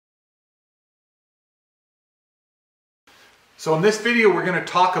So in this video we're going to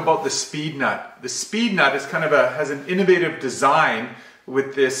talk about the speed nut. The speed nut is has an innovative design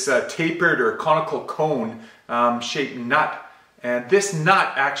with this tapered or conical cone shaped nut. And this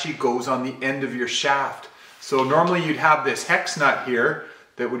nut actually goes on the end of your shaft. So normally you'd have this hex nut here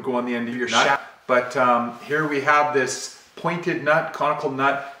that would go on the end of your shaft. But here we have this pointed nut, conical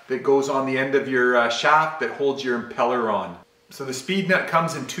nut that goes on the end of your shaft that holds your impeller on. So the speed nut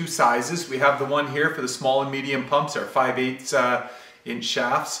comes in two sizes. We have the one here for the small and medium pumps, our 5/8 inch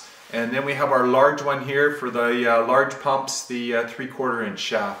shafts. And then we have our large one here for the large pumps, the 3/4 inch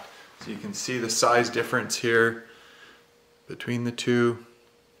shaft. So you can see the size difference here between the two.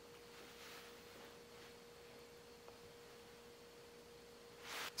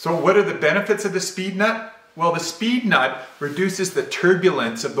 So what are the benefits of the speed nut? Well, the speed nut reduces the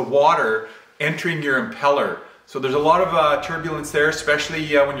turbulence of the water entering your impeller. So there's a lot of turbulence there,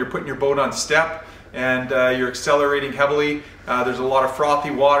 especially when you're putting your boat on step and you're accelerating heavily. There's a lot of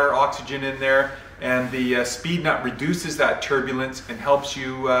frothy water, oxygen in there, and the speed nut reduces that turbulence and helps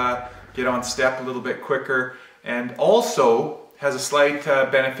you get on step a little bit quicker, and also has a slight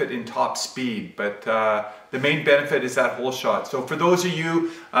benefit in top speed, but the main benefit is that hole shot. So for those of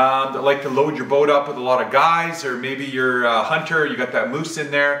you that like to load your boat up with a lot of guys, or maybe you're a hunter, you got that moose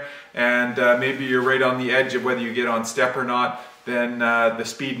in there, and maybe you're right on the edge of whether you get on step or not, then the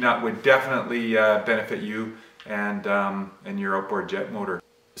speed nut would definitely benefit you and your outboard jet motor.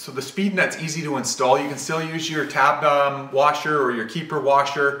 So the speed nut's easy to install. You can still use your tab washer or your keeper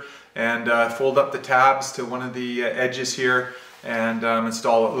washer and fold up the tabs to one of the edges here and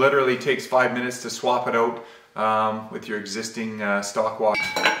install it. Literally takes 5 minutes to swap it out with your existing stock washer.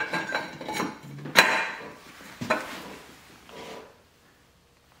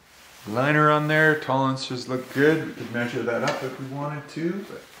 Liner on there, tolerances look good. We could measure that up if we wanted to,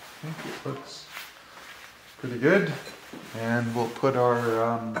 but I think it looks pretty good. And we'll put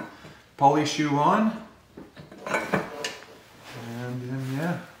our poly shoe on. And then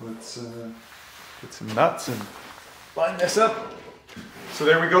yeah, let's get some nuts and line this up. So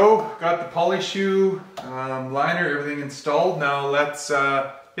there we go, got the poly shoe, liner, everything installed. Now let's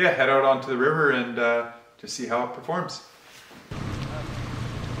head out onto the river and just see how it performs.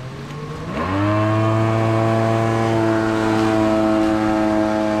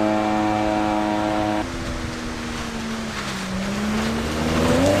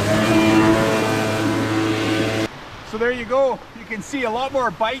 So there you go. You can see a lot more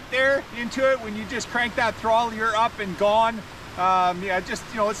bite there into it. When you just crank that throttle, you're up and gone.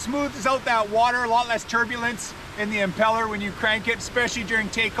 It smooths out that water, a lot less turbulence in the impeller when you crank it, especially during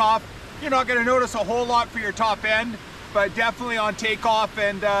takeoff. You're not going to notice a whole lot for your top end, but definitely on takeoff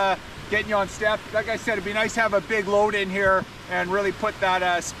and getting you on step. Like I said, it'd be nice to have a big load in here and really put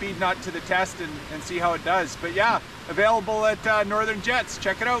that speed nut to the test and see how it does. But yeah, available at Northern Jets.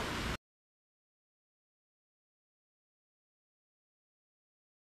 Check it out.